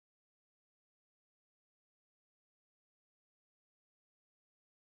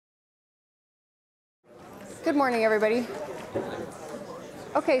Good morning, everybody.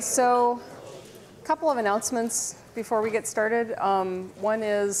 Okay, so a couple of announcements before we get started. One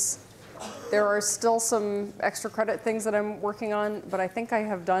is there are still some extra credit things that I'm working on, but I think I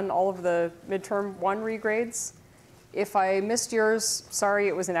have done all of the midterm 1 regrades. If I missed yours, sorry,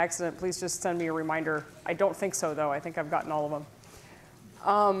 it was an accident. Please just send me a reminder. I don't think so, though. I think I've gotten all of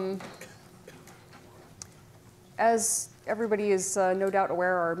them. As everybody is no doubt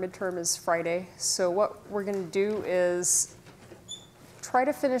aware, our midterm is Friday. So what we're going to do is try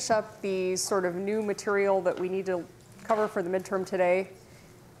to finish up the sort of new material that we need to cover for the midterm today.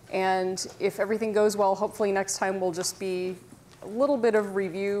 And if everything goes well, hopefully next time will just be a little bit of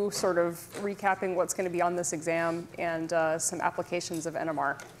review, sort of recapping what's going to be on this exam and some applications of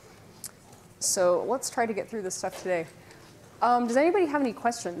NMR. So let's try to get through this stuff today. Does anybody have any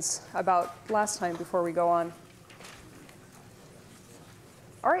questions about last time before we go on?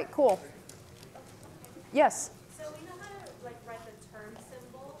 All right, cool. Yes? So we know how to write the term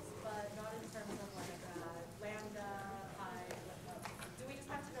symbols, but not in terms of lambda, pi. Do we just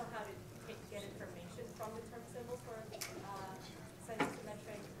have to know how to get information from the term symbols for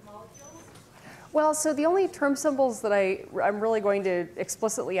scientific molecules? Well, so the only term symbols that I'm really going to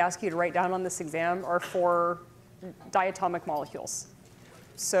explicitly ask you to write down on this exam are for diatomic molecules.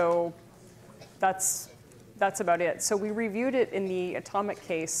 So that's about it. So we reviewed it in the atomic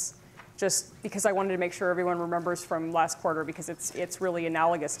case just because I wanted to make sure everyone remembers from last quarter because it's really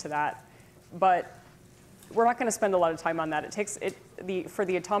analogous to that. But we're not going to spend a lot of time on that. For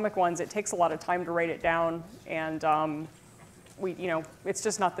the atomic ones, it takes a lot of time to write it down, and it's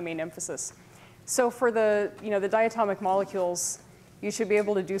just not the main emphasis. So for the diatomic molecules, you should be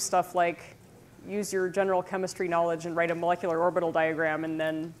able to do stuff like use your general chemistry knowledge and write a molecular orbital diagram, and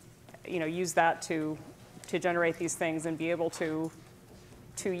then use that to generate these things and be able to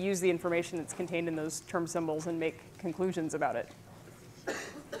use the information that's contained in those term symbols and make conclusions about it.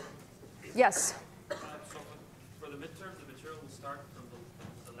 Yes? So for the midterm, the material will start from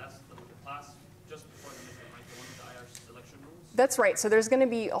the last of the class just before the midterm, right? The one with the IR selection rules? That's right. So there's going to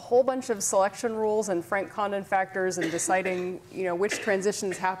be a whole bunch of selection rules and Frank-Condon factors and deciding which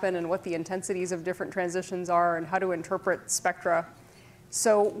transitions happen and what the intensities of different transitions are and how to interpret spectra.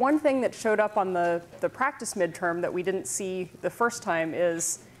 So one thing that showed up on the practice midterm that we didn't see the first time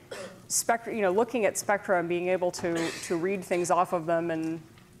is looking at spectra and being able to read things off of them and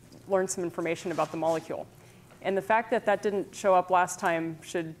learn some information about the molecule. And the fact that that didn't show up last time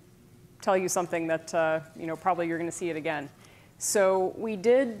should tell you something that probably you're going to see it again. So we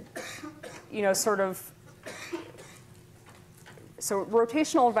did so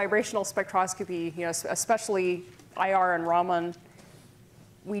rotational and vibrational spectroscopy, especially IR and Raman,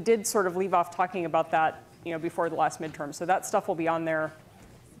 we did sort of leave off talking about that before the last midterm. So that stuff will be on there.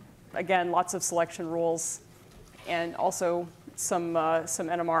 Again, lots of selection rules and also some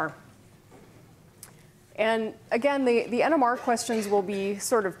NMR. And again, the NMR questions will be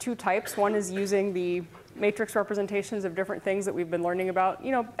sort of 2 types. One is using the matrix representations of different things that we've been learning about.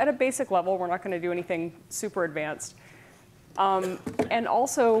 At a basic level, we're not going to do anything super advanced. And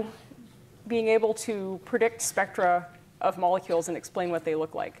also being able to predict spectra of molecules and explain what they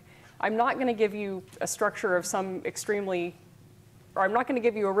look like. I'm not going to give you a structure of I'm not going to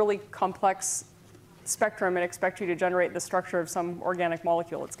give you a really complex spectrum and expect you to generate the structure of some organic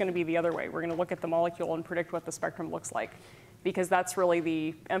molecule. It's going to be the other way. We're going to look at the molecule and predict what the spectrum looks like, because that's really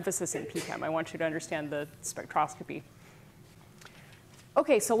the emphasis in P-Chem. I want you to understand the spectroscopy.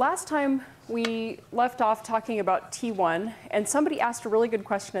 Okay, so last time we left off talking about T1, and somebody asked a really good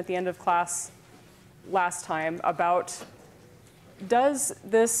question at the end of class last time about, does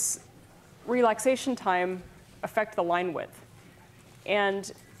this relaxation time affect the line width?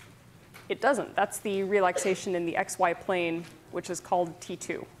 And it doesn't. That's the relaxation in the XY plane, which is called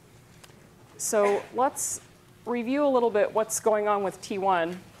T2. So let's review a little bit what's going on with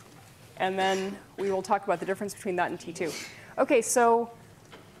T1, and then we will talk about the difference between that and T2. Okay, so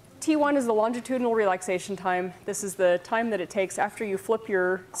T1 is the longitudinal relaxation time. This is the time that it takes after you flip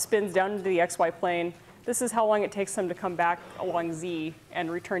your spins down into the XY plane. This is how long it takes them to come back along Z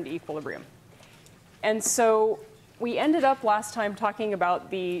and return to equilibrium. And so we ended up last time talking about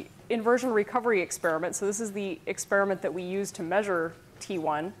the inversion recovery experiment. So this is the experiment that we use to measure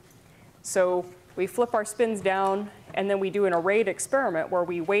T1. So we flip our spins down, and then we do an arrayed experiment where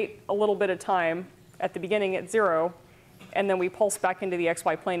we wait a little bit of time at the beginning at 0, and then we pulse back into the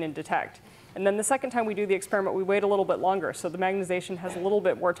XY plane and detect. And then the second time we do the experiment, we wait a little bit longer. So the magnetization has a little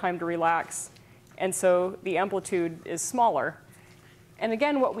bit more time to relax. And so the amplitude is smaller. And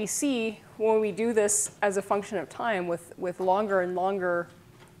again, what we see when we do this as a function of time with longer and longer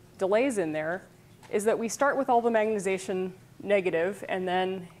delays in there is that we start with all the magnetization negative, and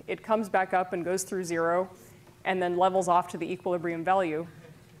then it comes back up and goes through 0, and then levels off to the equilibrium value.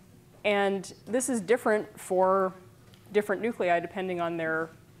 And this is different for different nuclei depending on their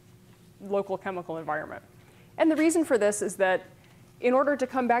local chemical environment. And the reason for this is that in order to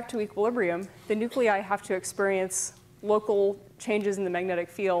come back to equilibrium, the nuclei have to experience local changes in the magnetic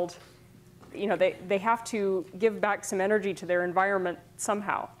field. You know, they have to give back some energy to their environment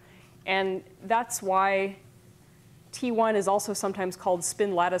somehow. And that's why T1 is also sometimes called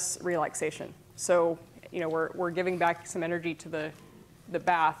spin lattice relaxation. So, you know, we're giving back some energy to the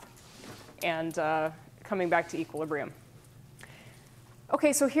bath and coming back to equilibrium.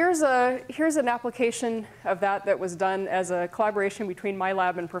 Okay, so here's an application of that was done as a collaboration between my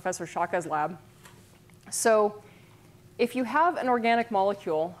lab and Professor Shaka's lab. So if you have an organic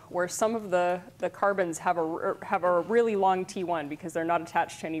molecule where some of the carbons have a really long T1 because they're not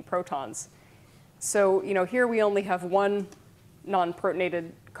attached to any protons. So, you know, here we only have one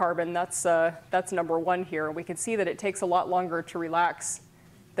non-protonated carbon. That's number 1 here. We can see that it takes a lot longer to relax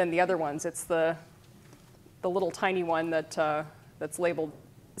than the other ones. It's the little tiny one that's labeled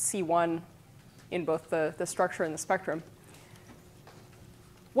C1 in both the structure and the spectrum.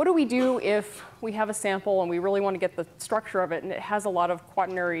 What do we do if we have a sample and we really want to get the structure of it and it has a lot of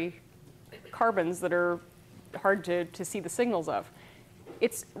quaternary carbons that are hard to see the signals of?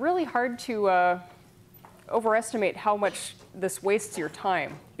 It's really hard to overestimate how much this wastes your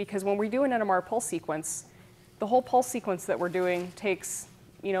time, because when we do an NMR pulse sequence, the whole pulse sequence that we're doing takes,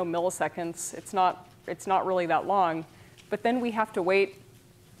 you know, milliseconds. It's not really that long, but then we have to wait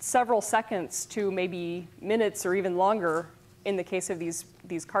several seconds to maybe minutes or even longer in the case of these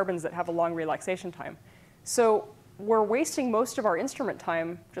carbons that have a long relaxation time. So we're wasting most of our instrument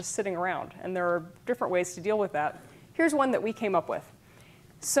time just sitting around, and there are different ways to deal with that. Here's one that we came up with.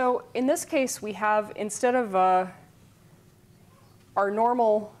 So in this case, we have, instead of our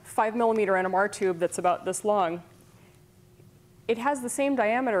normal 5mm NMR tube that's about this long, it has the same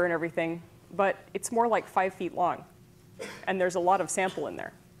diameter and everything, but it's more like 5 feet long, and there's a lot of sample in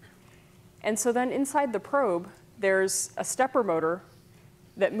there. And so then inside the probe, there's a stepper motor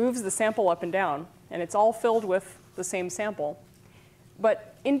that moves the sample up and down, and it's all filled with the same sample.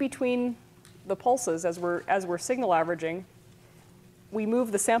 But in between the pulses, as we're signal averaging, we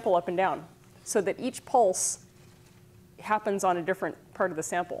move the sample up and down so that each pulse happens on a different part of the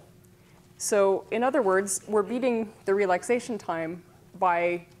sample. So in other words, we're beating the relaxation time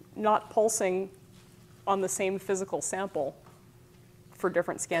by not pulsing on the same physical sample for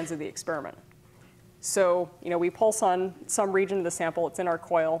different scans of the experiment. So, you know, we pulse on some region of the sample, it's in our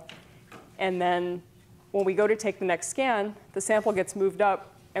coil, and then when we go to take the next scan, the sample gets moved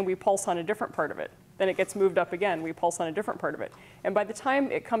up and we pulse on a different part of it. Then it gets moved up again, we pulse on a different part of it. And by the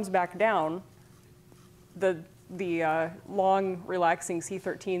time it comes back down, the long relaxing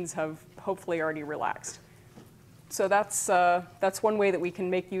C13s have hopefully already relaxed. So that's one way that we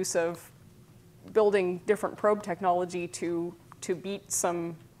can make use of building different probe technology to beat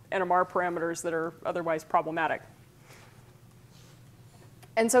some NMR parameters that are otherwise problematic.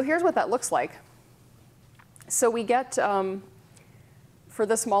 And so here's what that looks like. So we get, for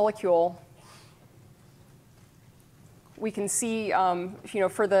this molecule, we can see, you know,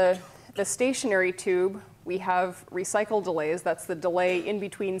 for the stationary tube, we have recycle delays. That's the delay in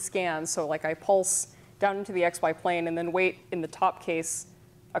between scans. So like I pulse down into the XY plane and then wait, in the top case,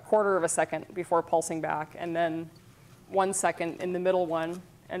 1/4 of a second before pulsing back, and then 1 second in the middle one,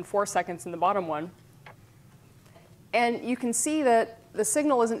 and 4 seconds in the bottom one. And you can see that the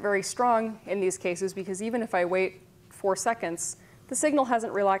signal isn't very strong in these cases, because even if I wait 4 seconds, the signal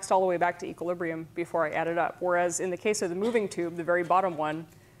hasn't relaxed all the way back to equilibrium before I add it up. Whereas in the case of the moving tube, the very bottom one,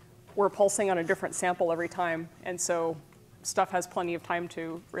 we're pulsing on a different sample every time, and so stuff has plenty of time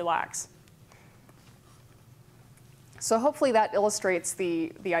to relax. So hopefully that illustrates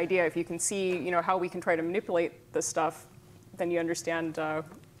the idea. If you can see, you know, how we can try to manipulate this stuff, then you understand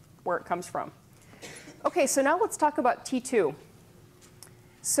where it comes from. Okay, so now let's talk about T2.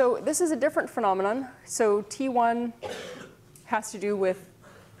 So this is a different phenomenon. So T1 has to do with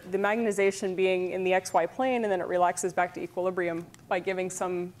the magnetization being in the XY plane, and then it relaxes back to equilibrium by giving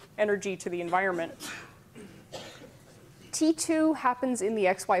some energy to the environment. T2 happens in the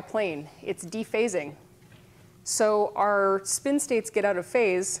XY plane. It's dephasing. So our spin states get out of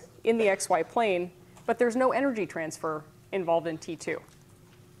phase in the XY plane, but there's no energy transfer involved in T2.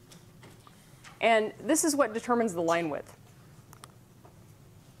 And this is what determines the line width.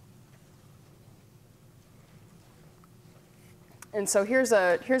 And so here's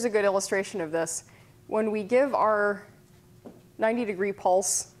a good illustration of this. When we give our 90-degree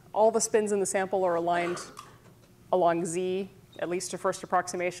pulse all the spins in the sample are aligned along Z, at least to first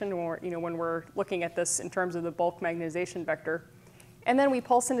approximation, when we're looking at this in terms of the bulk magnetization vector. And then we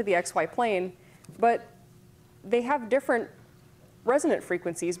pulse into the XY plane, but they have different resonant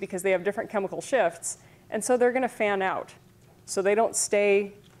frequencies because they have different chemical shifts, and so they're going to fan out. So they don't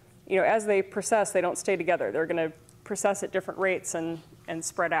stay, as they precess, they don't stay together. They're going to precess at different rates and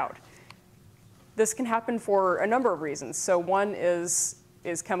spread out. This can happen for a number of reasons. So one is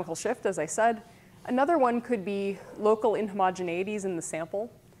chemical shift, as I said. Another one could be local inhomogeneities in the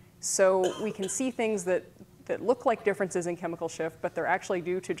sample. So we can see things that look like differences in chemical shift, but they're actually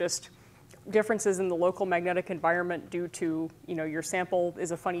due to just differences in the local magnetic environment due to, your sample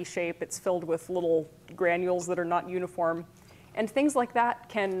is a funny shape, it's filled with little granules that are not uniform. And things like that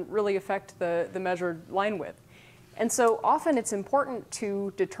can really affect the measured line width. And so often it's important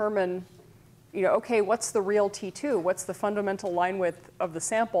to determine, okay, what's the real T2? What's the fundamental line width of the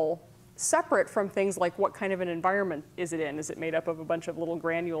sample, separate from things like what kind of an environment is it in? Is it made up of a bunch of little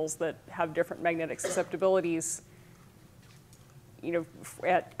granules that have different magnetic susceptibilities,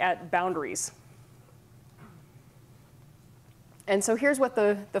 at boundaries? And so here's what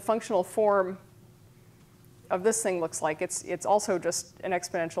the functional form of this thing looks like. It's also just an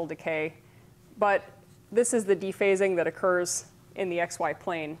exponential decay, but this is the dephasing that occurs in the XY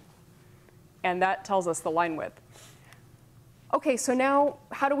plane, and that tells us the line width. Okay, so now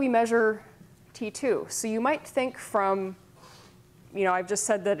how do we measure T2? So you might think from, I've just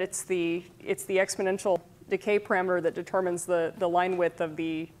said that it's the exponential decay parameter that determines the line width of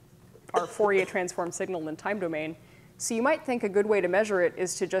our Fourier transform signal in time domain. So you might think a good way to measure it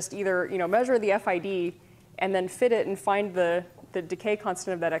is to just either measure the FID and then fit it and find the decay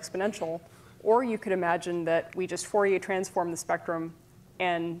constant of that exponential, or you could imagine that we just Fourier transform the spectrum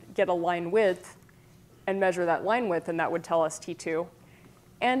and get a line width and measure that line width, and that would tell us T2.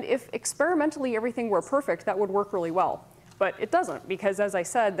 And if experimentally everything were perfect, that would work really well. But it doesn't, because as I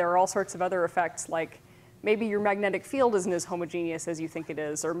said, there are all sorts of other effects, like maybe your magnetic field isn't as homogeneous as you think it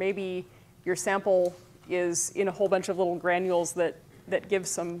is, or maybe your sample is in a whole bunch of little granules that give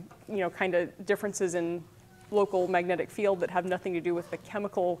some kind of differences in local magnetic field that have nothing to do with the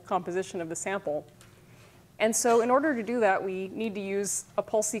chemical composition of the sample. And so in order to do that, we need to use a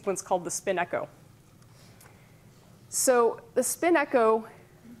pulse sequence called the spin echo. So the spin echo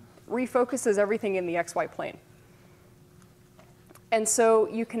refocuses everything in the XY plane. And so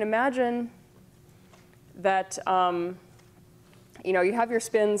you can imagine that you have your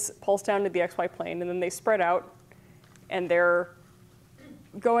spins pulse down to the XY plane, and then they spread out, and they're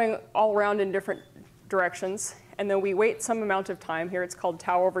going all around in different directions. And then we wait some amount of time. Here it's called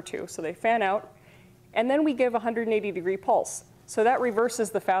tau over 2. So they fan out, and then we give a 180-degree pulse. So that reverses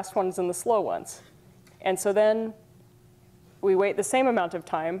the fast ones and the slow ones. And so then we wait the same amount of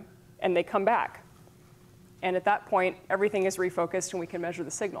time, and they come back. And at that point, everything is refocused, and we can measure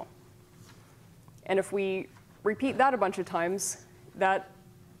the signal. And if we repeat that a bunch of times, that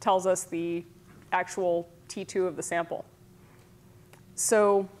tells us the actual T2 of the sample.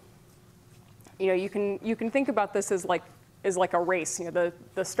 So you can think about this as like a race.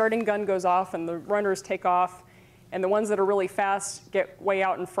 The starting gun goes off, and the runners take off, and the ones that are really fast get way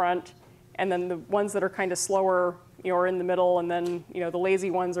out in front, and then the ones that are kind of slower are in the middle, and then the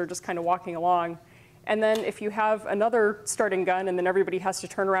lazy ones are just kind of walking along. And then if you have another starting gun, and then everybody has to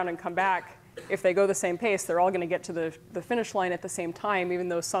turn around and come back, if they go the same pace, they're all going to get to the finish line at the same time, even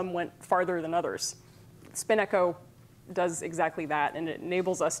though some went farther than others. Spin echo does exactly that, and it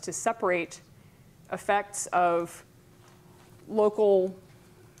enables us to separate effects of local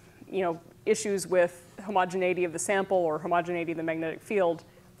issues with homogeneity of the sample or homogeneity of the magnetic field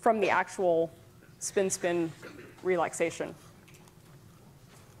from the actual spin-spin relaxation.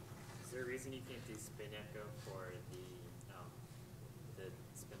 Is there a reason you can't do spin echo for the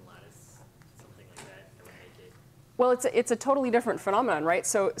spin lattice, something like that would make it? Well, it's a totally different phenomenon, right?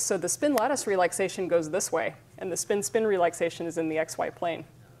 So the spin lattice relaxation goes this way, and the spin-spin relaxation is in the XY plane.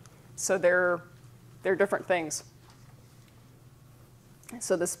 So they're different things.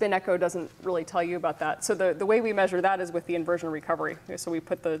 So the spin echo doesn't really tell you about that. So the way we measure that is with the inversion recovery. So we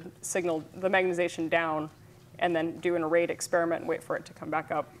put the signal, the magnetization down, and then do an arrayed experiment and wait for it to come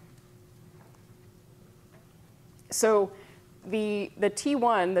back up. So the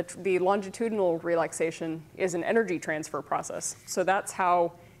T1, the longitudinal relaxation, is an energy transfer process. So that's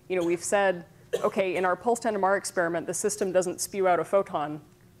how we've said, okay, in our pulsed NMR experiment, the system doesn't spew out a photon.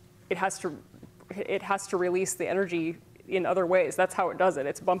 It has to release the energy in other ways. That's how it does it.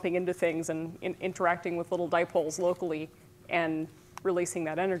 It's bumping into things and interacting with little dipoles locally and releasing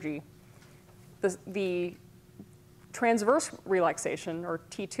that energy. The transverse relaxation, or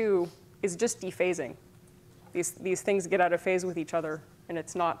T2, is just dephasing. These things get out of phase with each other, and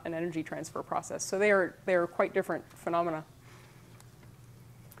it's not an energy transfer process. So they are quite different phenomena.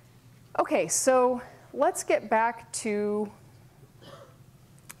 Okay, so let's get back to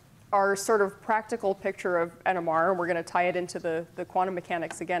our sort of practical picture of NMR. We're going to tie it into the quantum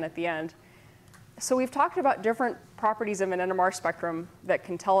mechanics again at the end. So we've talked about different properties of an NMR spectrum that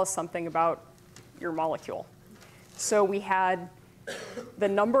can tell us something about your molecule. So we had the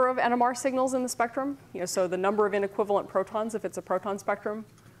number of NMR signals in the spectrum, so the number of inequivalent protons if it's a proton spectrum.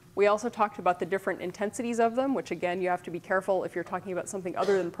 We also talked about the different intensities of them, which again, you have to be careful if you're talking about something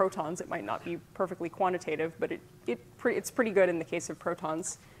other than protons. It might not be perfectly quantitative, but it's pretty good in the case of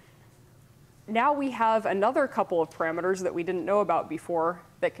protons. Now we have another couple of parameters that we didn't know about before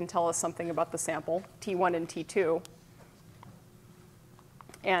that can tell us something about the sample, T1 and T2.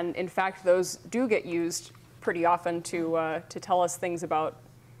 And in fact, those do get used pretty often to tell us things about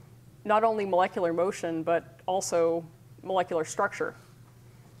not only molecular motion, but also molecular structure.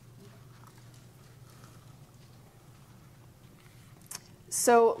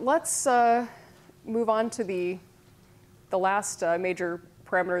 So let's move on to the last major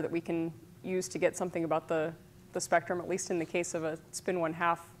parameter that we can use to get something about the spectrum, at least in the case of a spin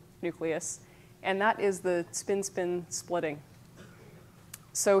 1/2 nucleus, and that is the spin-spin splitting.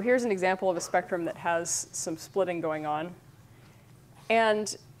 So here's an example of a spectrum that has some splitting going on.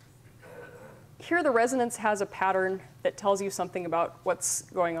 And here the resonance has a pattern that tells you something about what's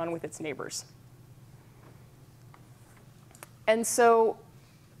going on with its neighbors. And so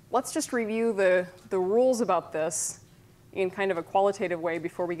let's just review the rules about this in kind of a qualitative way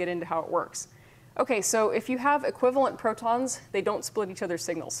before we get into how it works. Okay, so if you have equivalent protons, they don't split each other's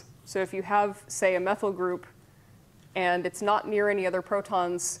signals. So if you have, say, a methyl group, and it's not near any other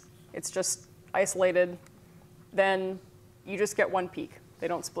protons, it's just isolated, then you just get one peak. They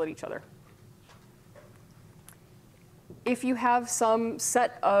don't split each other. If you have some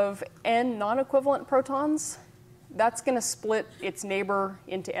set of n non-equivalent protons, that's going to split its neighbor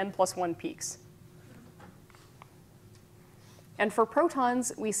into n+1 peaks. And for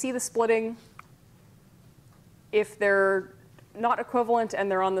protons, we see the splitting if they're not equivalent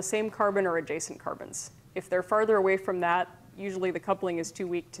and they're on the same carbon or adjacent carbons. If they're farther away from that, usually the coupling is too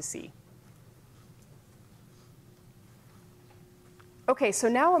weak to see. Okay, so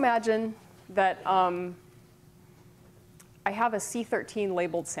now imagine that I have a C13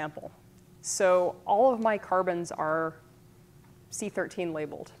 labeled sample. So all of my carbons are C13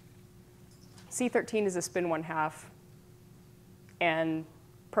 labeled. C13 is a spin 1/2, and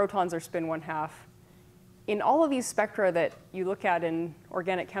protons are spin 1/2. In all of these spectra that you look at in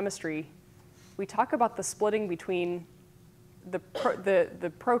organic chemistry, we talk about the splitting between the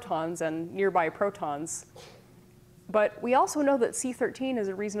protons and nearby protons. But we also know that C13 is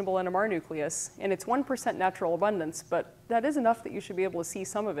a reasonable NMR nucleus, and it's 1% natural abundance, but that is enough that you should be able to see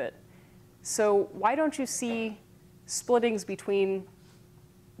some of it. So why don't you see splittings between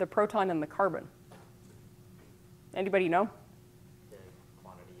the proton and the carbon? Anybody know? The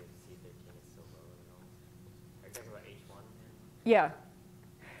quantity of C13 is so low. Are you talking about H1? Yeah.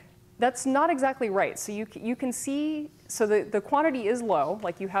 That's not exactly right. So you can see, so the quantity is low,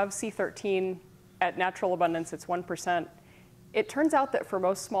 like you have C13 at natural abundance, it's 1%. It turns out that for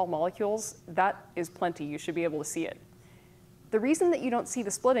most small molecules, that is plenty. You should be able to see it. The reason that you don't see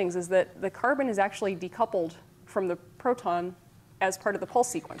the splittings is that the carbon is actually decoupled from the proton as part of the pulse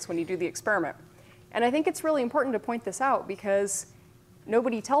sequence when you do the experiment. And I think it's really important to point this out because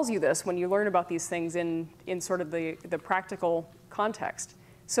nobody tells you this when you learn about these things in sort of the practical context.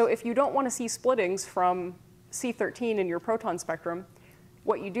 So if you don't want to see splittings from C13 in your proton spectrum,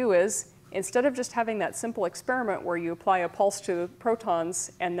 what you do is, instead of just having that simple experiment where you apply a pulse to the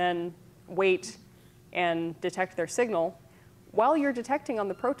protons and then wait and detect their signal, while you're detecting on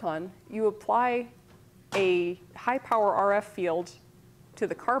the proton, you apply a high-power RF field to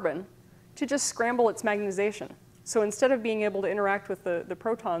the carbon to just scramble its magnetization. So instead of being able to interact with the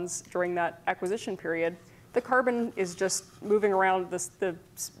protons during that acquisition period, the carbon is just moving around,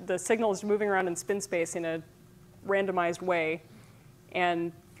 the signal is moving around in spin space in a randomized way,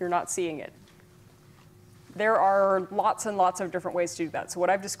 and you're not seeing it. There are lots and lots of different ways to do that. So what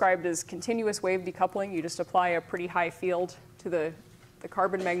I've described is continuous wave decoupling. You just apply a pretty high field to the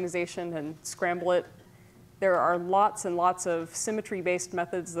carbon magnetization and scramble it. There are lots and lots of symmetry-based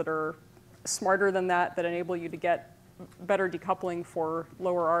methods that are smarter than that enable you to get better decoupling for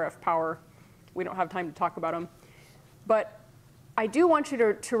lower RF power. We don't have time to talk about them. But I do want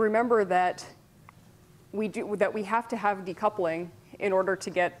you to remember that we have to have decoupling in order to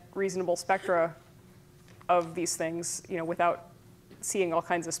get reasonable spectra of these things, without seeing all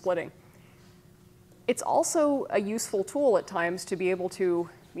kinds of splitting. It's also a useful tool at times to be able to,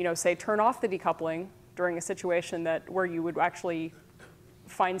 say, turn off the decoupling during a situation where you would actually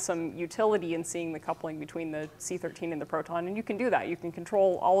find some utility in seeing the coupling between the C13 and the proton, and you can do that. You can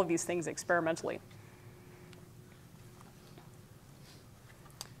control all of these things experimentally.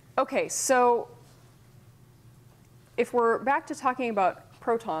 Okay, so if we're back to talking about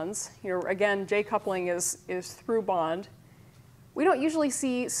protons, again, J coupling is through bond. We don't usually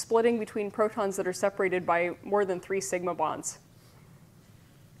see splitting between protons that are separated by more than 3 sigma bonds.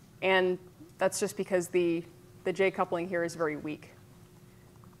 And that's just because the J coupling here is very weak.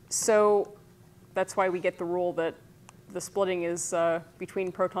 So that's why we get the rule that the splitting is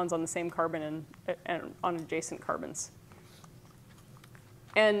between protons on the same carbon and on adjacent carbons.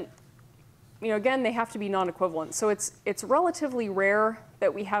 And again, they have to be non-equivalent. So it's relatively rare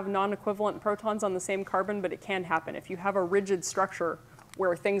that we have non-equivalent protons on the same carbon, but it can happen. If you have a rigid structure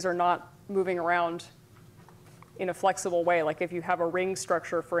where things are not moving around in a flexible way, like if you have a ring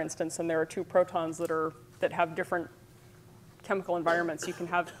structure, for instance, and there are 2 protons that have different chemical environments, you can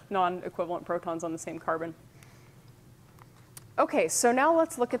have non-equivalent protons on the same carbon. Okay, so now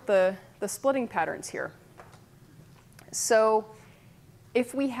let's look at the splitting patterns here. So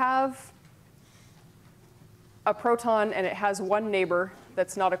if we have a proton and it has one neighbor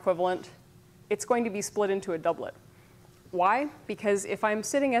that's not equivalent, it's going to be split into a doublet. Why? Because if I'm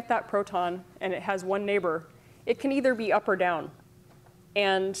sitting at that proton and it has one neighbor, it can either be up or down.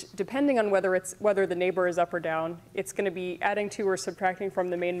 And depending on whether the neighbor is up or down, it's going to be adding to or subtracting from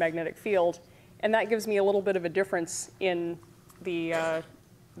the main magnetic field. And that gives me a little bit of a difference in the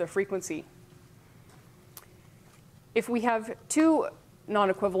frequency. If we have 2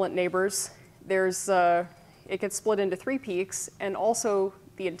 non-equivalent neighbors, it gets split into 3 peaks, and also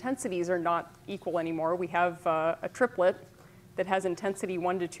the intensities are not equal anymore. We have a triplet that has intensity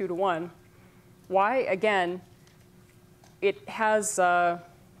 1 to 2 to 1. Why? Again, now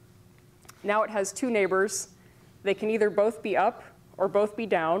it has 2 neighbors. They can either both be up or both be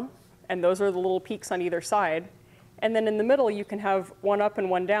down, and those are the little peaks on either side. And then in the middle, you can have one up and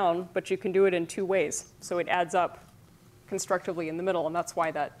one down, but you can do it in 2 ways. So it adds up constructively in the middle, and that's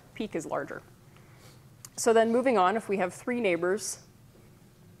why that peak is larger. So then moving on, if we have 3 neighbors,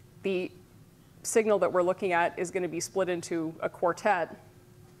 the signal that we're looking at is going to be split into a quartet.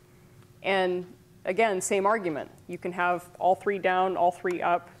 And again, same argument. You can have all 3 down, all 3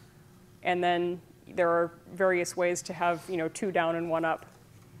 up, and then there are various ways to have 2 down and 1 up.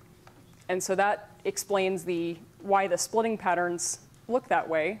 And so that explains why the splitting patterns look that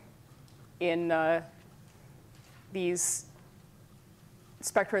way in these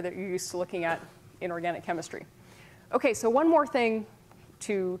spectra that you're used to looking at in organic chemistry. Okay, so one more thing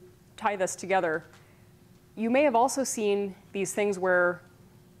to tie this together. You may have also seen these things where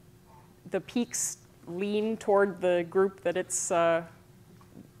the peaks lean toward the group that it's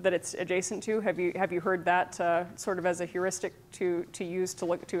adjacent to. Have you heard that sort of as a heuristic to use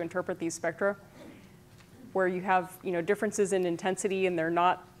to interpret these spectra, where you have differences in intensity and they're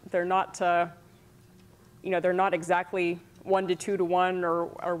not exactly 1 to 2 to 1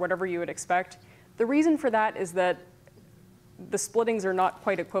 or whatever you would expect. The reason for that is that the splittings are not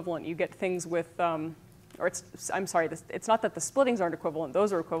quite equivalent. You get things with, it's not that the splittings aren't equivalent,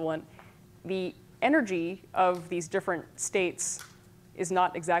 those are equivalent. The energy of these different states is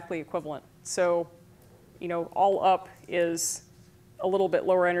not exactly equivalent. So, all up is a little bit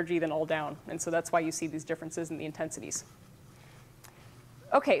lower energy than all down. And so that's why you see these differences in the intensities.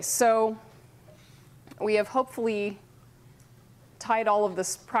 Okay, so we have hopefully tied all of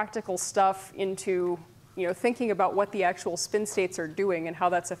this practical stuff into thinking about what the actual spin states are doing and how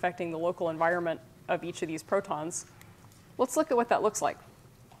that's affecting the local environment of each of these protons. Let's look at what that looks like.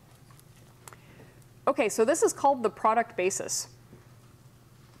 Okay, so this is called the product basis.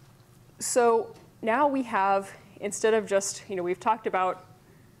 So now we have, instead of just, we've talked about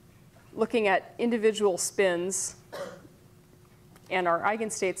looking at individual spins, and our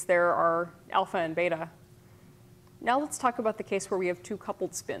eigenstates there are alpha and beta. Now let's talk about the case where we have 2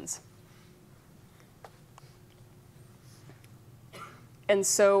 coupled spins. And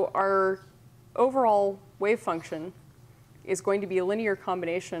so our overall wave function is going to be a linear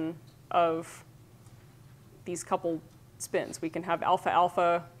combination of these coupled spins. We can have alpha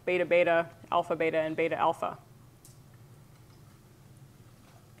alpha, beta beta, alpha beta, and beta alpha.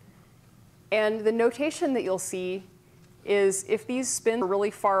 And the notation that you'll see is if these spins are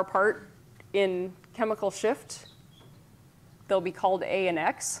really far apart in chemical shift, they'll be called A and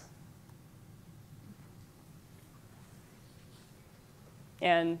X.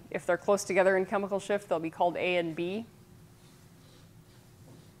 And if they're close together in chemical shift, they'll be called A and B.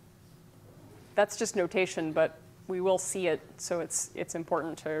 That's just notation, but we will see it, so it's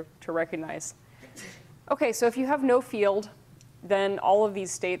important to recognize. Okay, so if you have no field, then all of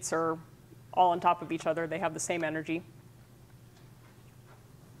these states are all on top of each other. They have the same energy.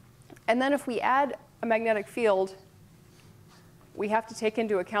 And then if we add a magnetic field, we have to take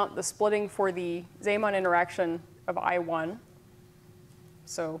into account the splitting for the Zeeman interaction of I1,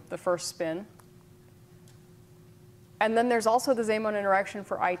 so the first spin. And then there's also the Zeeman interaction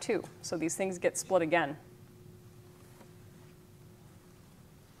for I2, so these things get split again.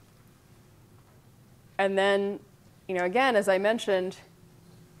 And then, again, as I mentioned,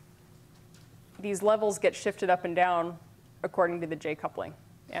 these levels get shifted up and down according to the J coupling.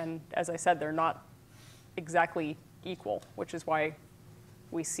 And as I said, they're not exactly equal, which is why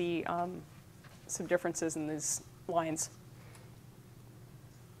we see some differences in these lines.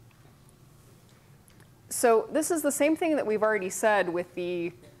 So this is the same thing that we've already said with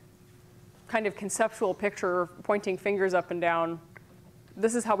the kind of conceptual picture pointing fingers up and down.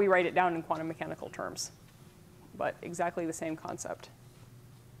 This is how we write it down in quantum mechanical terms, but exactly the same concept.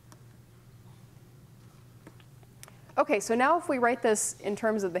 Okay, so now if we write this in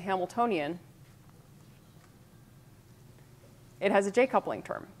terms of the Hamiltonian, it has a J coupling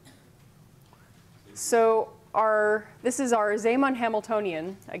term. So this is our Zeeman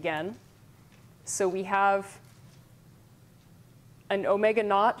Hamiltonian again. So we have an omega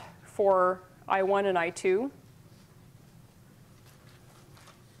naught for I1 and I2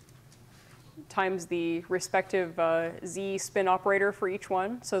 times the respective Z spin operator for each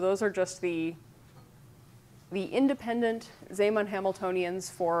one. So those are just the independent Zeeman Hamiltonians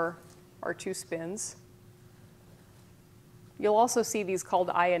for our two spins. You'll also see these called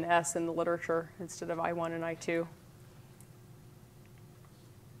I and S in the literature instead of I1 and I2.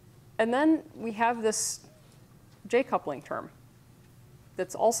 And then we have this J coupling term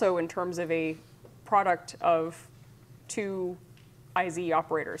that's also in terms of a product of two IZ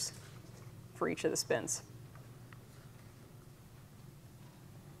operators for each of the spins.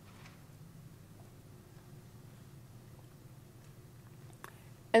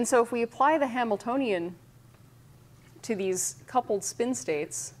 And so if we apply the Hamiltonian to these coupled spin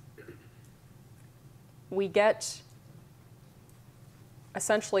states, we get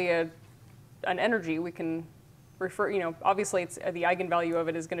essentially an energy. We can refer, obviously it's, the eigenvalue of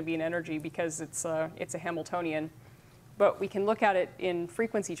it is going to be an energy because it's a Hamiltonian. But we can look at it in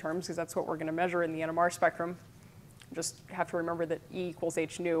frequency terms because that's what we're going to measure in the NMR spectrum. Just have to remember that E equals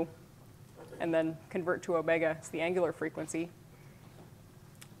h nu, and then convert to omega. It's the angular frequency.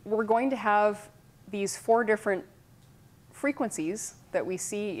 We're going to have these 4 different frequencies that we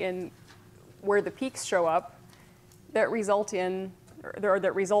see in where the peaks show up that result in, or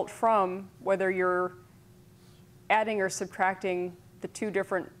that result from whether you're adding or subtracting the 2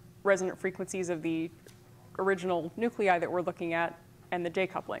 different resonant frequencies of the original nuclei that we're looking at and the J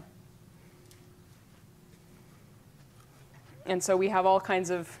coupling. And so we have all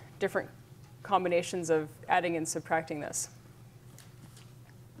kinds of different combinations of adding and subtracting this.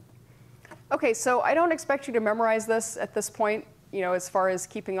 Okay, so I don't expect you to memorize this at this point, as far as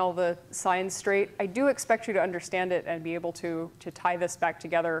keeping all the signs straight. I do expect you to understand it and be able to tie this back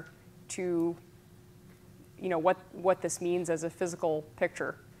together to, what this means as a physical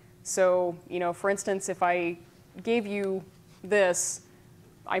picture. So, for instance, if I gave you this,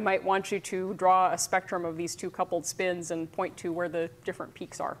 I might want you to draw a spectrum of these 2 coupled spins and point to where the different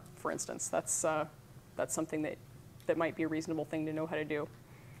peaks are, for instance. That's something that might be a reasonable thing to know how to do.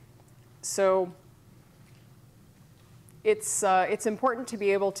 So it's important to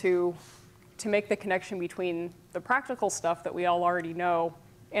be able to make the connection between the practical stuff that we all already know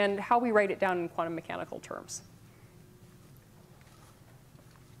and how we write it down in quantum mechanical terms.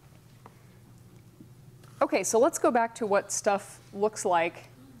 Okay, so let's go back to what stuff looks like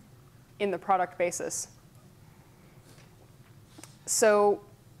in the product basis. So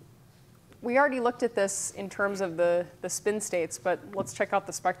we already looked at this in terms of the spin states, but let's check out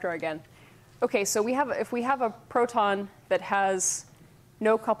the spectra again. Okay, so if we have a proton that has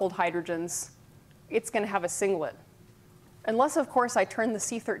no coupled hydrogens, it's going to have a singlet. Unless, of course, I turn the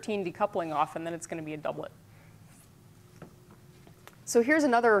C13 decoupling off, and then it's going to be a doublet. So here's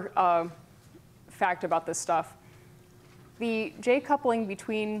another fact about this stuff. The J coupling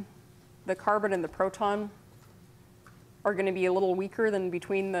between the carbon and the proton are going to be a little weaker than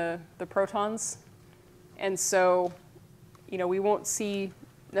between the protons. And so, we won't see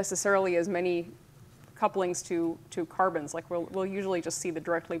necessarily as many couplings to carbons. Like we'll usually just see the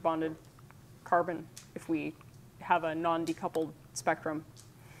directly bonded carbon if we have a non-decoupled spectrum.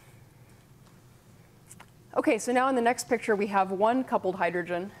 Okay, so now in the next picture, we have one coupled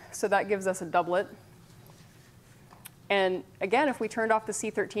hydrogen. So that gives us a doublet. And again, if we turned off the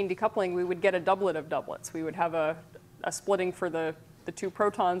C13 decoupling, we would get a doublet of doublets. We would have a splitting for the two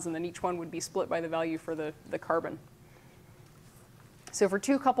protons, and then each one would be split by the value for the carbon. So for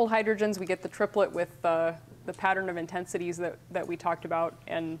two coupled hydrogens, we get the triplet with the pattern of intensities that we talked about,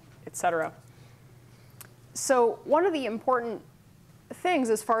 and et cetera. So one of the important things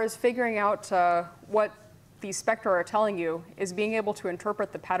as far as figuring out what these spectra are telling you is being able to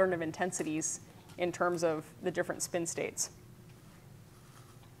interpret the pattern of intensities in terms of the different spin states.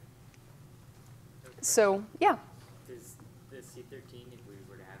 So, yeah. Does the C13, if we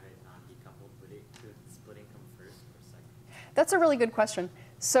were to have it non-decoupled, would the splitting come first or second? That's a really good question.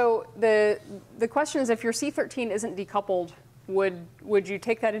 So the question is, if your C13 isn't decoupled, would you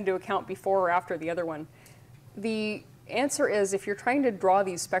take that into account before or after the other one? The answer is, if you're trying to draw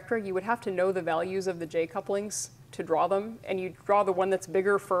these spectra, you would have to know the values of the J couplings to draw them, and you draw the one that's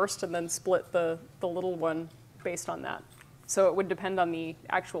bigger first and then split the little one based on that. So it would depend on the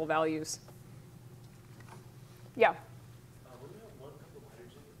actual values. Yeah? When you have one couple of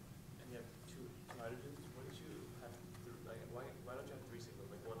hydrogen and you have two hydrogens, why don't you have why don't you have three signals,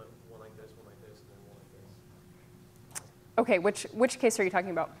 like one like this, one like this, and then one like this? Okay, which case are you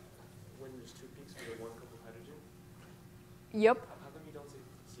talking about? When there's two peaks for the one couple of hydrogen, Yep. how come you don't say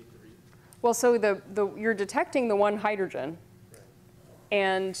C3? Well, so you're detecting the one hydrogen, Right.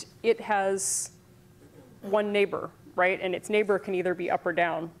 and it has one neighbor, right? And its neighbor can either be up or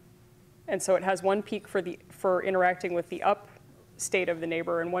down. And so it has one peak for interacting with the up state of the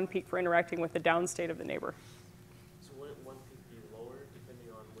neighbor and one peak for interacting with the down state of the neighbor. So wouldn't one peak be lower depending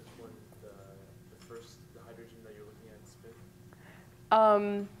on which one the hydrogen that you're looking at spin?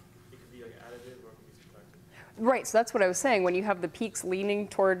 It could be like additive or it could be subtractive. Right, so that's what I was saying. When you have the peaks leaning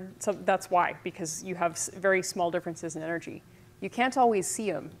toward, so that's why, because you have very small differences in energy. You can't always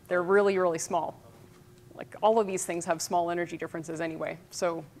see them. They're really, really small. Like all of these things have small energy differences anyway.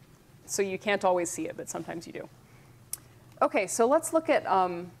 So you can't always see it, but sometimes you do. Okay, so let's look at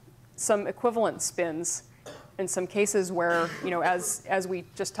some equivalent spins in some cases where, as we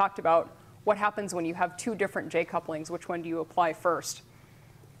just talked about, what happens when you have two different J couplings? Which one do you apply first?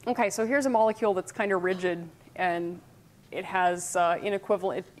 Okay, so here's a molecule that's kind of rigid, and it has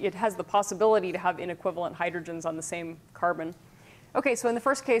it has the possibility to have inequivalent hydrogens on the same carbon. Okay, so in the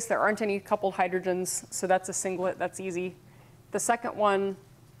first case, there aren't any coupled hydrogens, so that's a singlet, that's easy. The second one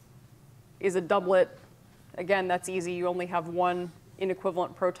is a doublet. Again, that's easy. You only have one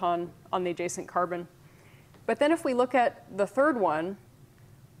inequivalent proton on the adjacent carbon. But then if we look at the third one,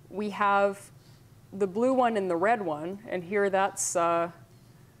 we have the blue one and the red one. And here that's,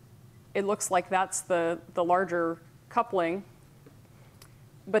 it looks like that's the larger coupling.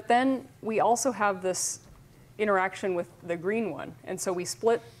 But then we also have this interaction with the green one. And so we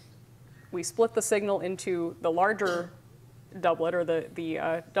split the signal into the larger doublet, or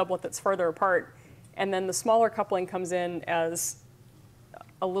the doublet that's farther apart, and then the smaller coupling comes in as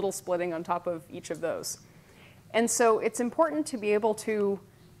a little splitting on top of each of those. And so it's important to be able to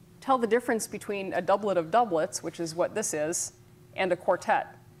tell the difference between a doublet of doublets, which is what this is, and a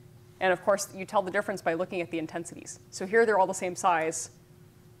quartet. And of course, you tell the difference by looking at the intensities. So here they're all the same size,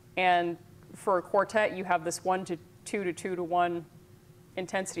 and for a quartet, you have this 1 to 2 to 2 to 1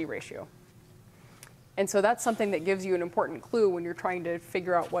 intensity ratio. And so that's something that gives you an important clue when you're trying to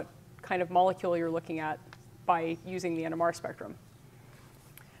figure out what kind of molecule you're looking at by using the NMR spectrum.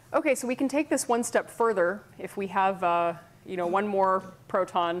 Okay, so we can take this one step further. If we have one more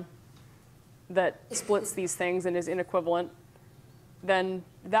proton that splits these things and is inequivalent, then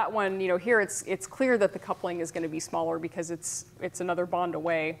that one, here it's clear that the coupling is going to be smaller because it's another bond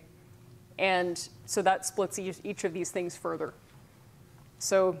away. And so that splits each of these things further.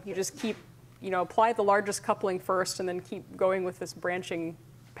 So you just keep apply the largest coupling first and then keep going with this branching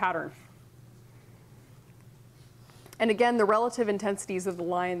pattern. And again, the relative intensities of the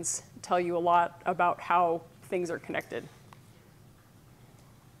lines tell you a lot about how things are connected.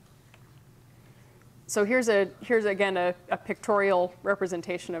 So here's again a pictorial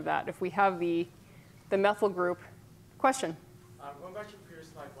representation of that. If we have the methyl group, question? Going back to the previous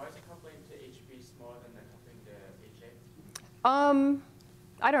slide, why is the coupling to HB smaller than the coupling to HA?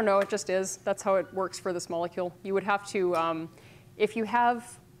 I don't know, it just is. That's how it works for this molecule. You would have to, if you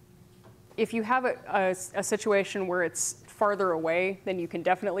have a situation where it's farther away, then you can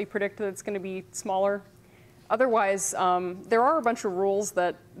definitely predict that it's going to be smaller. Otherwise, there are a bunch of rules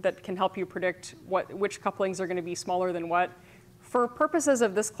that can help you predict which couplings are going to be smaller than what. For purposes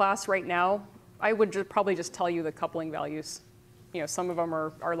of this class right now, I would probably just tell you the coupling values. some of them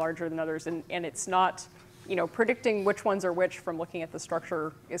are larger than others, and it's not, predicting which ones are which from looking at the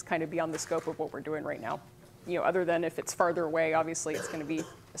structure is kind of beyond the scope of what we're doing right now. Other than if it's farther away, obviously it's going to be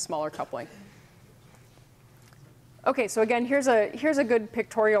a smaller coupling. Okay, so again, here's a good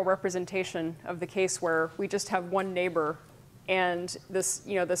pictorial representation of the case where we just have one neighbor, and this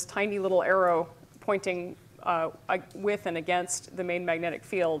this tiny little arrow pointing with and against the main magnetic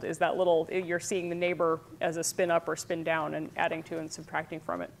field is that little, you're seeing the neighbor as a spin up or spin down and adding to and subtracting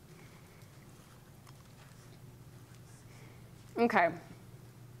from it. Okay.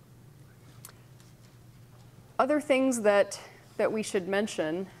 Other things that we should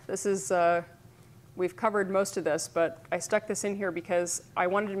mention, this is, we've covered most of this, but I stuck this in here because I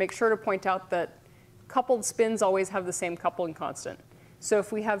wanted to make sure to point out that coupled spins always have the same coupling constant. So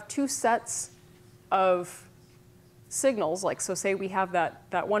if we have two sets of signals, like so say we have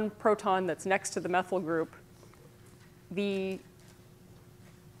that one proton that's next to the methyl group, the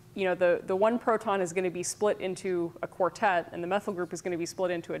one proton is going to be split into a quartet, and the methyl group is going to be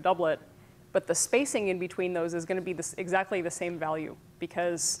split into a doublet, but the spacing in between those is going to be exactly the same value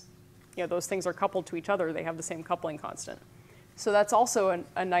because those things are coupled to each other. They have the same coupling constant. So that's also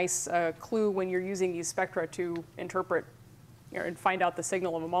a nice clue when you're using these spectra to interpret and find out the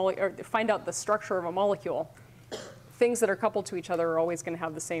signal of a molecule, or find out the structure of a molecule. Things that are coupled to each other are always going to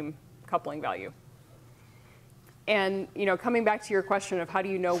have the same coupling value. And coming back to your question of how do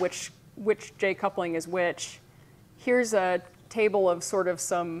you know which J coupling is which, here's a table of sort of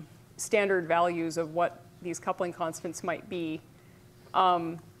some standard values of what these coupling constants might be.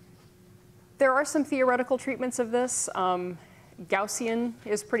 There are some theoretical treatments of this. Gaussian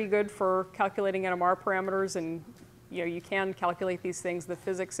is pretty good for calculating NMR parameters, and you can calculate these things. The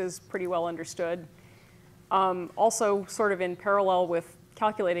physics is pretty well understood. Also, sort of in parallel with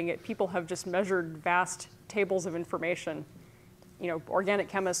calculating it, people have just measured vast tables of information. Organic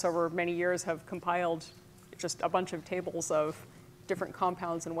chemists over many years have compiled just a bunch of tables of different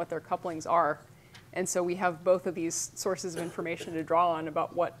compounds and what their couplings are. And so we have both of these sources of information to draw on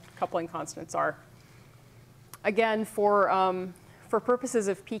about what coupling constants are. Again, for purposes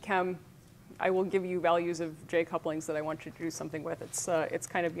of PChem, I will give you values of J couplings that I want you to do something with. It's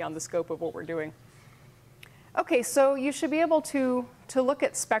kind of beyond the scope of what we're doing. Okay, so you should be able to look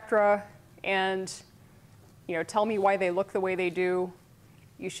at spectra and tell me why they look the way they do.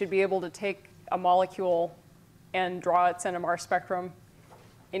 You should be able to take a molecule and draw its NMR spectrum,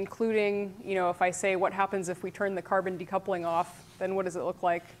 including, if I say what happens if we turn the carbon decoupling off, then what does it look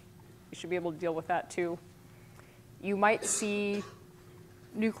like? You should be able to deal with that too. You might see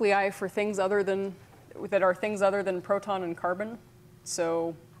nuclei for things that are things other than proton and carbon.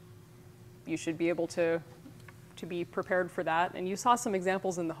 So you should be able to be prepared for that. And you saw some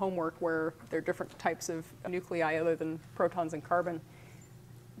examples in the homework where there are different types of nuclei other than protons and carbon.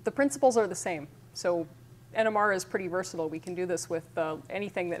 The principles are the same. So NMR is pretty versatile. We can do this with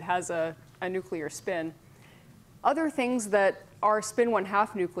anything that has a nuclear spin. Other things that are spin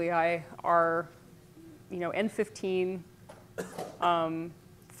 1/2 nuclei are, N15,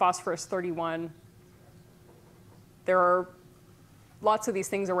 phosphorus 31. There are lots of these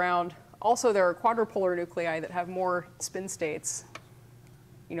things around. Also, there are quadrupolar nuclei that have more spin states,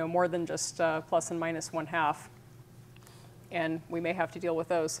 more than just plus and minus 1/2. And we may have to deal with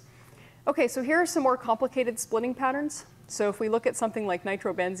those. Okay, so here are some more complicated splitting patterns. So if we look at something like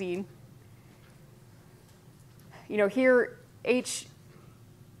nitrobenzene, here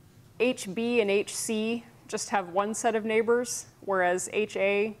HB and HC just have one set of neighbors, whereas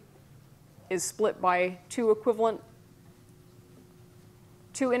HA is split by two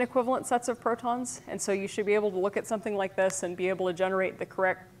inequivalent sets of protons. And so you should be able to look at something like this and be able to generate the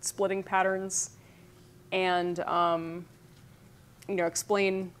correct splitting patterns and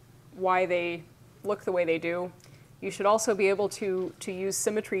explain why they look the way they do. You should also be able to use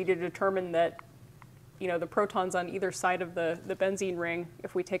symmetry to determine that the protons on either side of the benzene ring,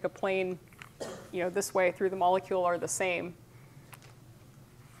 if we take a plane this way through the molecule, are the same.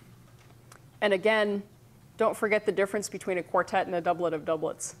 And again, don't forget the difference between a quartet and a doublet of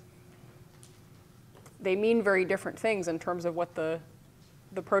doublets. They mean very different things in terms of what the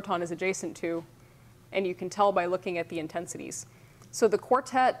proton is adjacent to, and you can tell by looking at the intensities. So the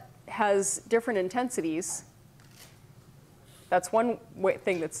quartet has different intensities. That's one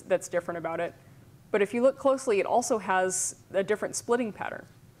thing that's different about it. But if you look closely, it also has a different splitting pattern.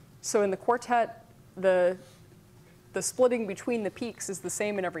 So in the quartet, the splitting between the peaks is the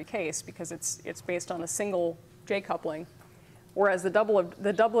same in every case because it's based on a single J coupling, whereas the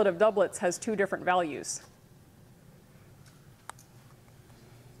doublet of doublets has two different values.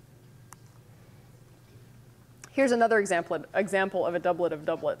 Here's another example of a doublet of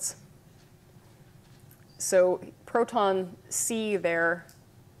doublets. So proton C there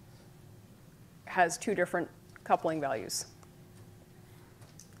has 2 different coupling values.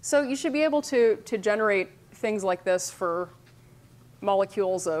 So you should be able to generate things like this for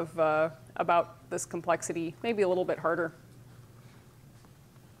molecules of about this complexity, maybe a little bit harder.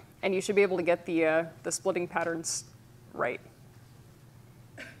 And you should be able to get the splitting patterns right.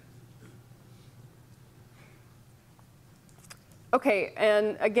 Okay,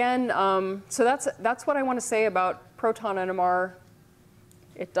 and again, so that's what I want to say about proton NMR.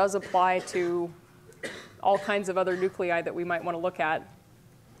 It does apply to all kinds of other nuclei that we might want to look at.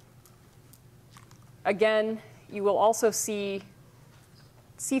 Again, you will also see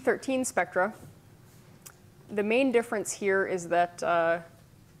C13 spectra. The main difference here is that,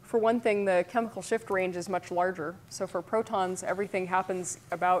 for one thing, the chemical shift range is much larger. So for protons, everything happens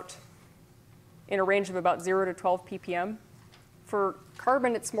in a range of about 0 to 12 ppm. For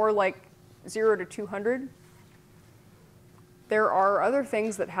carbon, it's more like 0 to 200. There are other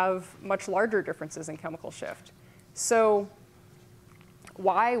things that have much larger differences in chemical shift. So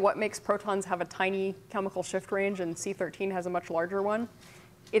what makes protons have a tiny chemical shift range and C13 has a much larger one?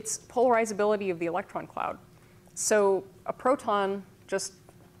 It's polarizability of the electron cloud. So a proton just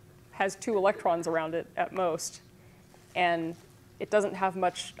has 2 electrons around it at most, and it doesn't have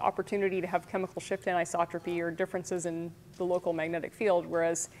much opportunity to have chemical shift anisotropy or differences in the local magnetic field,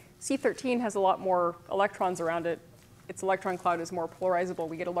 whereas C13 has a lot more electrons around it. Its electron cloud is more polarizable.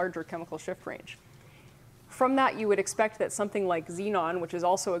 We get a larger chemical shift range. From that, you would expect that something like xenon, which is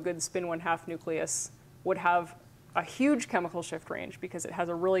also a good spin 1/2 nucleus, would have a huge chemical shift range because it has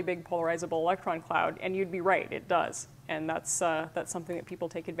a really big polarizable electron cloud, and you'd be right, it does. And that's something that people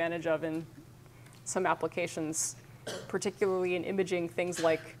take advantage of in some applications, particularly in imaging things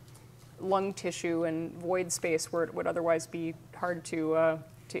like lung tissue and void space where it would otherwise be hard to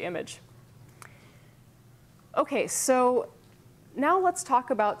image. Okay, so now let's talk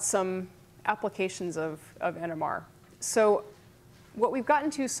about some applications of NMR. So what we've gotten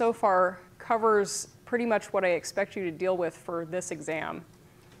to so far covers pretty much what I expect you to deal with for this exam.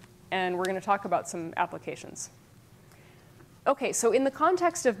 And we're going to talk about some applications. Okay, so in the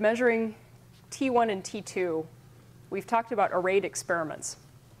context of measuring T1 and T2, we've talked about arrayed experiments.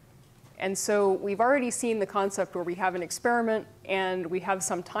 And so we've already seen the concept where we have an experiment and we have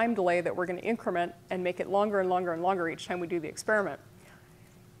some time delay that we're going to increment and make it longer and longer and longer each time we do the experiment.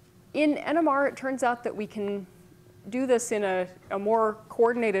 In NMR, it turns out that we can do this in a more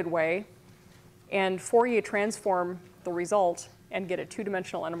coordinated way and Fourier transform the result and get a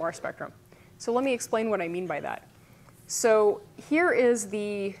 2-dimensional NMR spectrum. So let me explain what I mean by that. So here is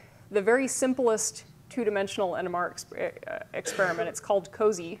the very simplest 2-dimensional NMR experiment. It's called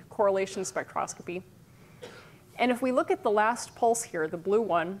COSY, correlation spectroscopy. And if we look at the last pulse here, the blue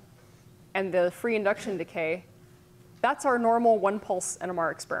one, and the free induction decay, that's our normal 1-pulse NMR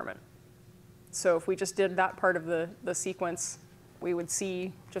experiment. So if we just did that part of the sequence, we would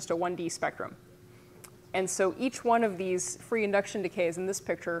see just a 1D spectrum. And so each one of these free induction decays in this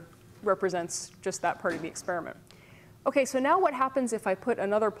picture represents just that part of the experiment. Okay, so now what happens if I put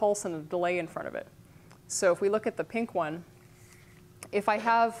another pulse and a delay in front of it? So if we look at the pink one, if I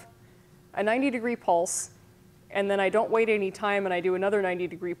have a 90-degree pulse, and then I don't wait any time and I do another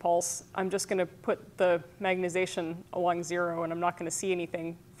 90-degree pulse, I'm just going to put the magnetization along 0, and I'm not going to see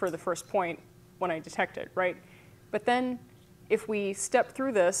anything for the first point when I detect it, right? But then if we step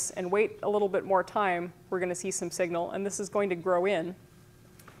through this and wait a little bit more time, we're going to see some signal, and this is going to grow in.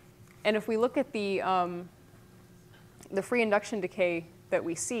 And if we look at the free induction decay that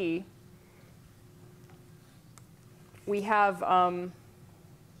we see, we have,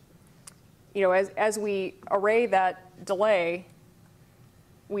 as we array that delay,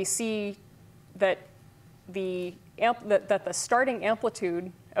 we see that the starting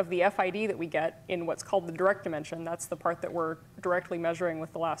amplitude of the FID that we get in what's called the direct dimension, that's the part that we're directly measuring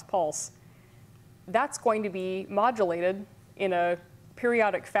with the last pulse, that's going to be modulated in a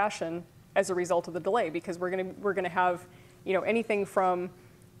periodic fashion as a result of the delay, because we're going to have anything from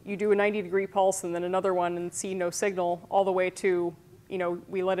you do a 90-degree pulse and then another one and see no signal, all the way to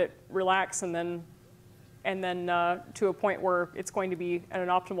we let it relax and then to a point where it's going to be at an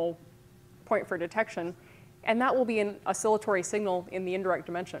optimal point for detection. And that will be an oscillatory signal in the indirect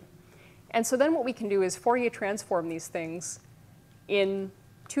dimension. And so then what we can do is Fourier transform these things in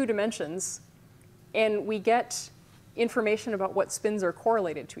 2 dimensions, and we get information about what spins are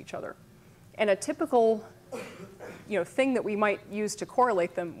correlated to each other. And a typical thing that we might use to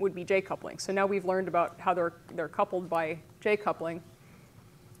correlate them would be J-coupling. So now we've learned about how they're coupled by J-coupling.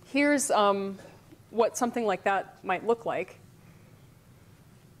 Here's what something like that might look like.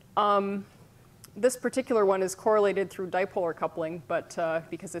 This particular one is correlated through dipolar coupling, but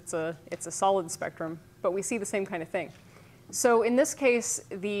because it's a solid spectrum, but we see the same kind of thing. So in this case,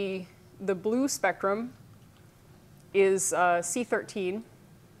 the blue spectrum is C13,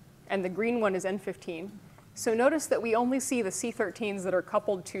 and the green one is N15. So notice that we only see the C13s that are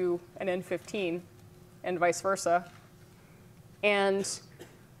coupled to an N15, and vice versa. And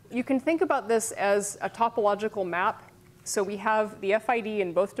you can think about this as a topological map. So we have the FID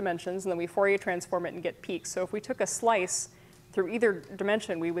in both dimensions, and then we Fourier transform it and get peaks. So if we took a slice through either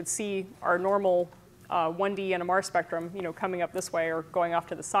dimension, we would see our normal 1D NMR spectrum, coming up this way or going off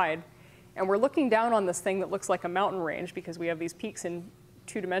to the side. And we're looking down on this thing that looks like a mountain range because we have these peaks in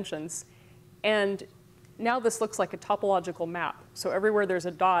 2 dimensions. And now this looks like a topological map. So everywhere there's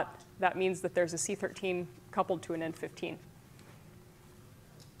a dot, that means that there's a C13 coupled to an N15.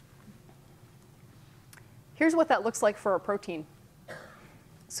 Here's what that looks like for a protein.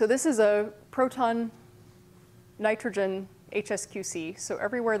 So this is a proton nitrogen HSQC. So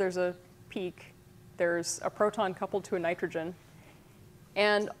everywhere there's a peak, there's a proton coupled to a nitrogen.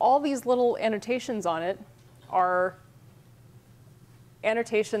 And all these little annotations on it are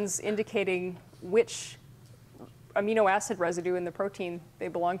annotations indicating which amino acid residue in the protein they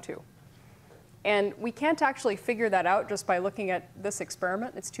belong to. And we can't actually figure that out just by looking at this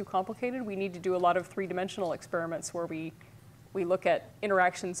experiment. It's too complicated. We need to do a lot of 3-dimensional experiments where we look at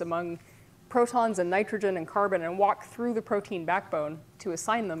interactions among protons and nitrogen and carbon and walk through the protein backbone to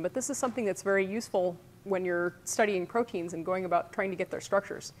assign them. But this is something that's very useful when you're studying proteins and going about trying to get their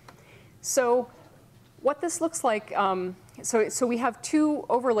structures. So what this looks like, so we have 2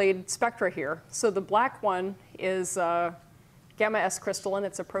 overlaid spectra here. So the black one is gamma S crystalline.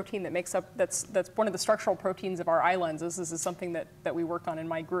 It's a protein that makes up, that's one of the structural proteins of our eye lenses. This is something that we work on in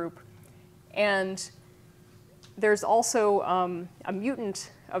my group. And there's also a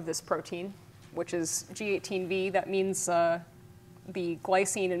mutant of this protein, which is G18V. That means the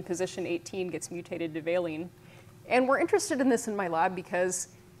glycine in position 18 gets mutated to valine. And we're interested in this in my lab because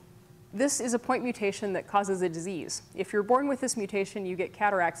this is a point mutation that causes a disease. If you're born with this mutation, you get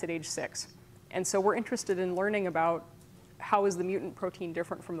cataracts at age 6. And so we're interested in learning about how is the mutant protein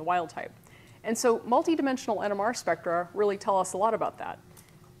different from the wild type. And so multidimensional NMR spectra really tell us a lot about that.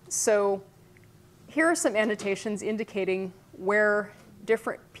 So here are some annotations indicating where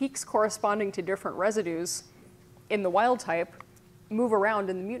different peaks corresponding to different residues in the wild type move around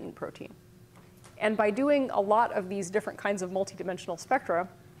in the mutant protein. And by doing a lot of these different kinds of multidimensional spectra,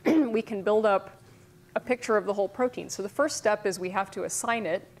 we can build up a picture of the whole protein. So the first step is we have to assign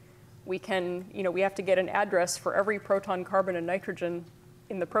it. We have to get an address for every proton, carbon, and nitrogen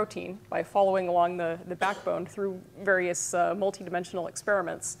in the protein by following along the backbone through various multidimensional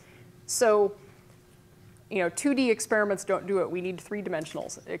experiments. So 2D experiments don't do it. We need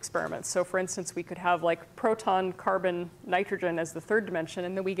 3-dimensional experiments. So for instance, we could have like proton, carbon, nitrogen as the 3rd dimension,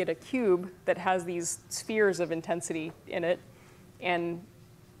 and then we get a cube that has these spheres of intensity in it, and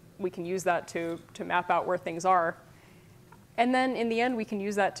we can use that to map out where things are. And then in the end, we can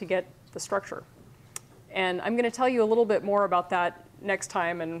use that to get the structure. And I'm going to tell you a little bit more about that next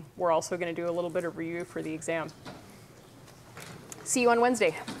time, and we're also going to do a little bit of review for the exam. See you on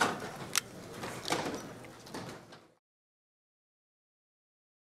Wednesday.